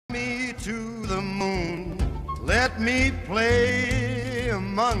Me to the moon, let me play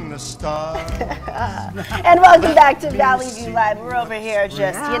among the stars. And welcome back to Valley View Live. We're over here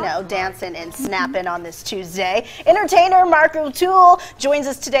just, you know, dancing and snapping on this Tuesday. Entertainer Mark OToole joins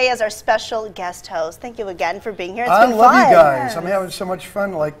us today as our special guest host. Thank you again for being here. It's been love fun. you guys. I'm having so much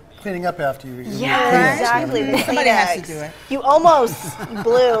fun, like cleaning up after you. Yeah, exactly. Somebody has to do it. You almost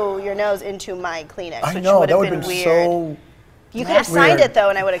blew your nose into my Kleenex, which would have been weird. So you could have signed it though,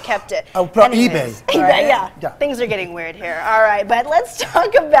 and I would have kept it. Oh, eBay. eBay, yeah. Things are getting weird here. All right, but let's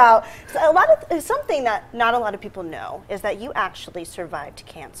talk about something that not a lot of people know is that you actually survived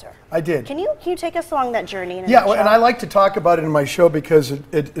cancer. I did. Can you take us along that journey? Yeah, and I like to talk about it in my show because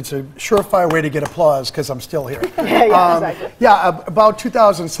it's a surefire way to get applause because I'm still here. Exactly. Yeah, about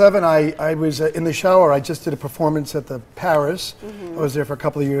 2007, I was in the shower. I just did a performance at the Paris. I was there for a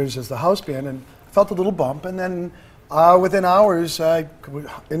couple of years as the house band and felt a little bump, and then within hours, I was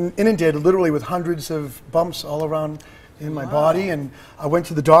inundated literally with hundreds of bumps all around in my body. And I went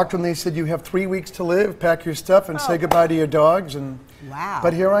to the doctor and they said, you have 3 weeks to live, pack your stuff and say goodbye to your dogs. And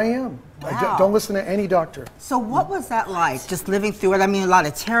but here I am. I don't listen to any doctor. So what was that like, just living through it? I mean, a lot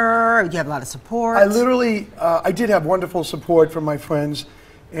of terror, you have a lot of support? I literally, I did have wonderful support from my friends.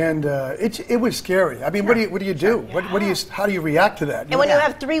 And it was scary. I mean, what do you do? How do you react to that? And when you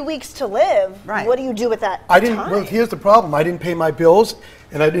have 3 weeks to live, what do you do with that time? Well, here's the problem. I didn't pay my bills,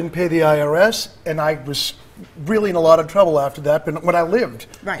 and I didn't pay the IRS, and I was really in a lot of trouble after that. But when I lived,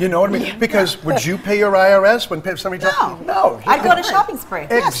 you know what I mean? Because would you pay your IRS when somebody told you? No. I'd go on a shopping spree.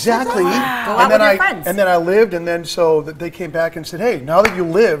 Exactly. Go out with your friends. And then I lived, and then so they came back and said, hey, now that you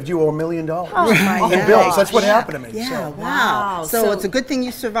lived, you owe $1 million in bills. That's what happened to me. Yeah, wow. So it's a good thing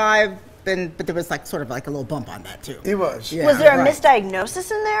you survived. But there was sort of like a little bump on that too. It was. Yeah. Was there a misdiagnosis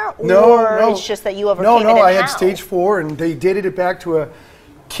in there? No, or it's just that you overcame it? No, I had stage 4, and they dated it back to a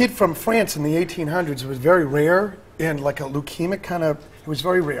kid from France in the 1800s. It was very rare, and like a leukemic kind of, it was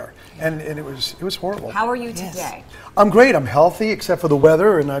very rare. And it was horrible. How are you today? I'm great. I'm healthy, except for the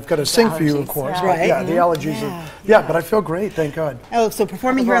weather, and I've got to sing for you, of course. Right. Yeah, the allergies. But I feel great, thank God. Oh, so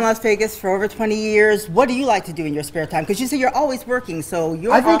performing here in Las Vegas for over 20 years, what do you like to do in your spare time? Because you say you're always working, so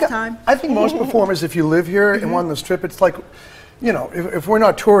your off time? I think most performers, if you live here and on the Strip, it's like, you know, if we're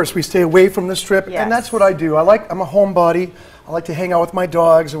not tourists, we stay away from the Strip, and that's what I do. I'm a homebody. I like to hang out with my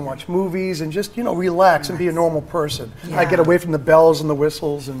dogs and watch movies and just, you know, relax and be a normal person. I get away from the bells and the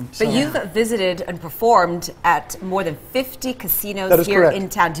whistles. But you've visited and performed at more than 50 casinos here in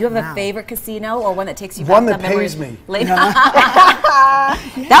town. Do you have a favorite casino or one that takes you back one that pays me? That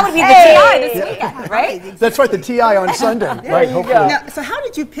would be the TI this weekend, right? That's right, the TI on Sunday. Right, hopefully. Now, so how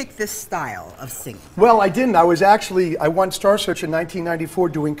did you pick this style of singing? Well, I didn't. I won Star Search in 1994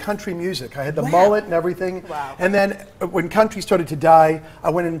 doing country music. I had the mullet and everything. And then when country started to die,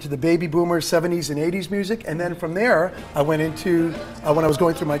 I went into the baby boomer 70s and 80s music, and then from there I went into, when I was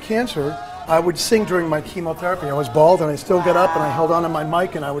going through my cancer, I would sing during my chemotherapy. I was bald and I still got up and I held on to my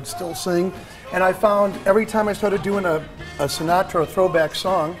mic and I would still sing. And I found every time I started doing a Sinatra throwback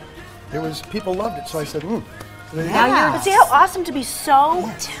song, people loved it. So I said, But see how awesome to be so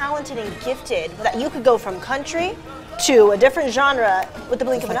talented and gifted that you could go from country to a different genre with the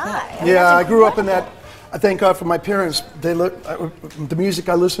blink of an eye. I mean, I grew up in that. I thank God for my parents. The music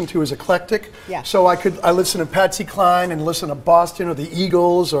I listen to is eclectic, so I listen to Patsy Cline and listen to Boston or the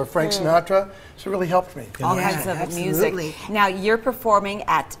Eagles or Frank Sinatra. So it really helped me. All kinds of music. Now you're performing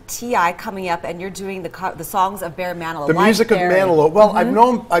at TI coming up, and you're doing the songs of Barry Manilow. The music of Manilow. Well,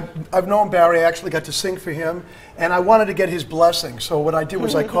 I've known Barry. I actually got to sing for him, and I wanted to get his blessing. So what I did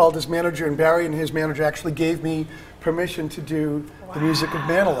was I called his manager, and Barry and his manager actually gave me permission to do the music of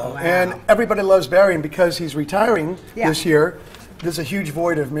Manilow. And everybody loves Barry, and because he's retiring this year, there's a huge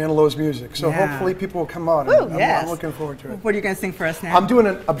void of Manilow's music. So hopefully people will come out. I'm looking forward to it. What are you going to sing for us now? I'm doing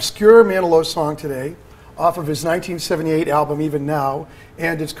an obscure Manilow song today off of his 1978 album, Even Now,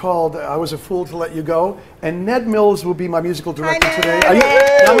 and it's called I Was a Fool to Let You Go. And Ned Mills will be my musical director today.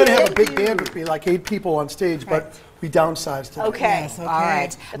 I'm going to have a big band with me, like 8 people on stage, but we downsized today. Okay. All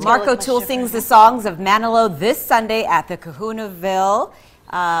right. Mark OToole sings the songs of Manilow this Sunday at the Kahunaville.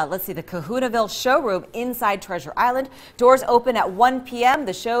 The Kahunaville Showroom inside Treasure Island. Doors open at 1 p.m.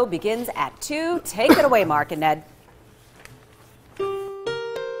 The show begins at 2. Take it away, Mark and Ned.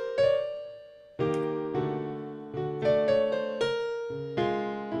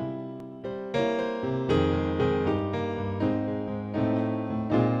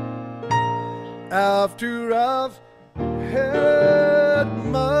 After I've had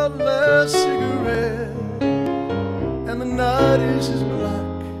my last cigarette and the night is as black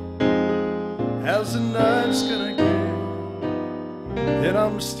as the night's gonna get, and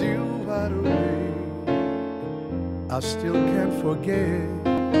I'm still wide awake. I still can't forget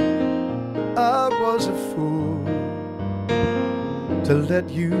I was a fool to let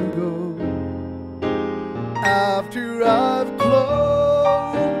you go. After I've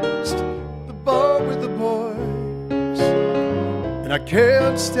closed the bar with the boys, and I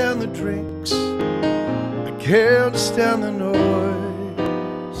can't stand the drinks, I can't stand the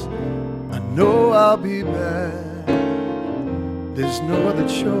noise, I know I'll be back, there's no other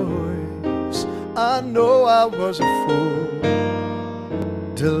choice. I know I was a fool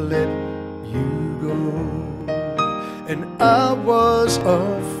to let you go, and I was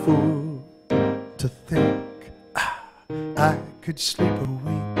a fool to think I could sleep a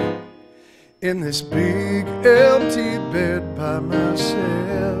week in this big empty bed by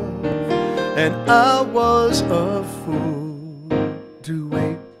myself, and I was a fool to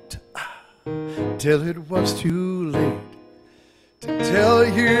wait till it was too late to tell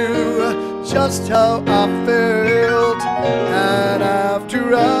you just how I felt. And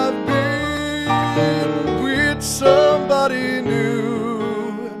after I've been with somebody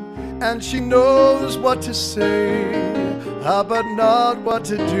new, and she knows what to say, but not what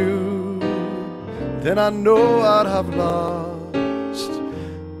to do, then I know I'd have lost.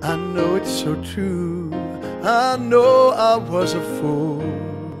 I know it's so true. I know I was a fool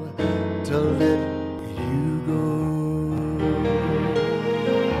to let you go.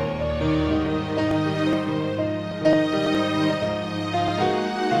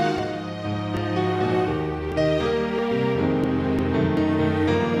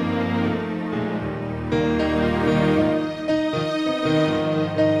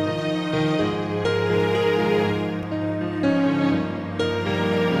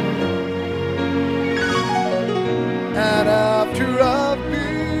 And after I've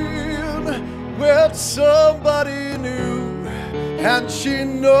been with somebody new, and she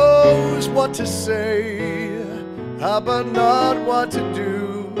knows what to say, but not what to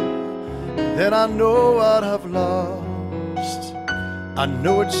do, then I know I'd have lost. I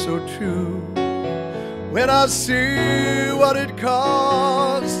know it's so true. When I see what it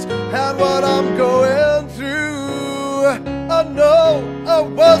costs and what I'm going through, I know I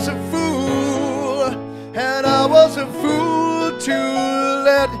was a fool, and I was a fool to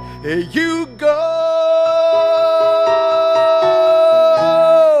let you go.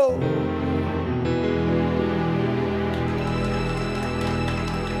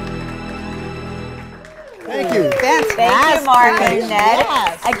 Thank you. Thank you, Mark and Ned.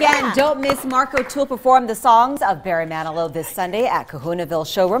 Yes. Again, don't miss Mark OToole perform the songs of Barry Manilow this Sunday at Kahunaville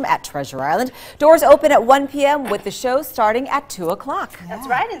Showroom at Treasure Island. Doors open at 1 p.m. with the show starting at 2 o'clock. That's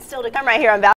right, and still to come right here on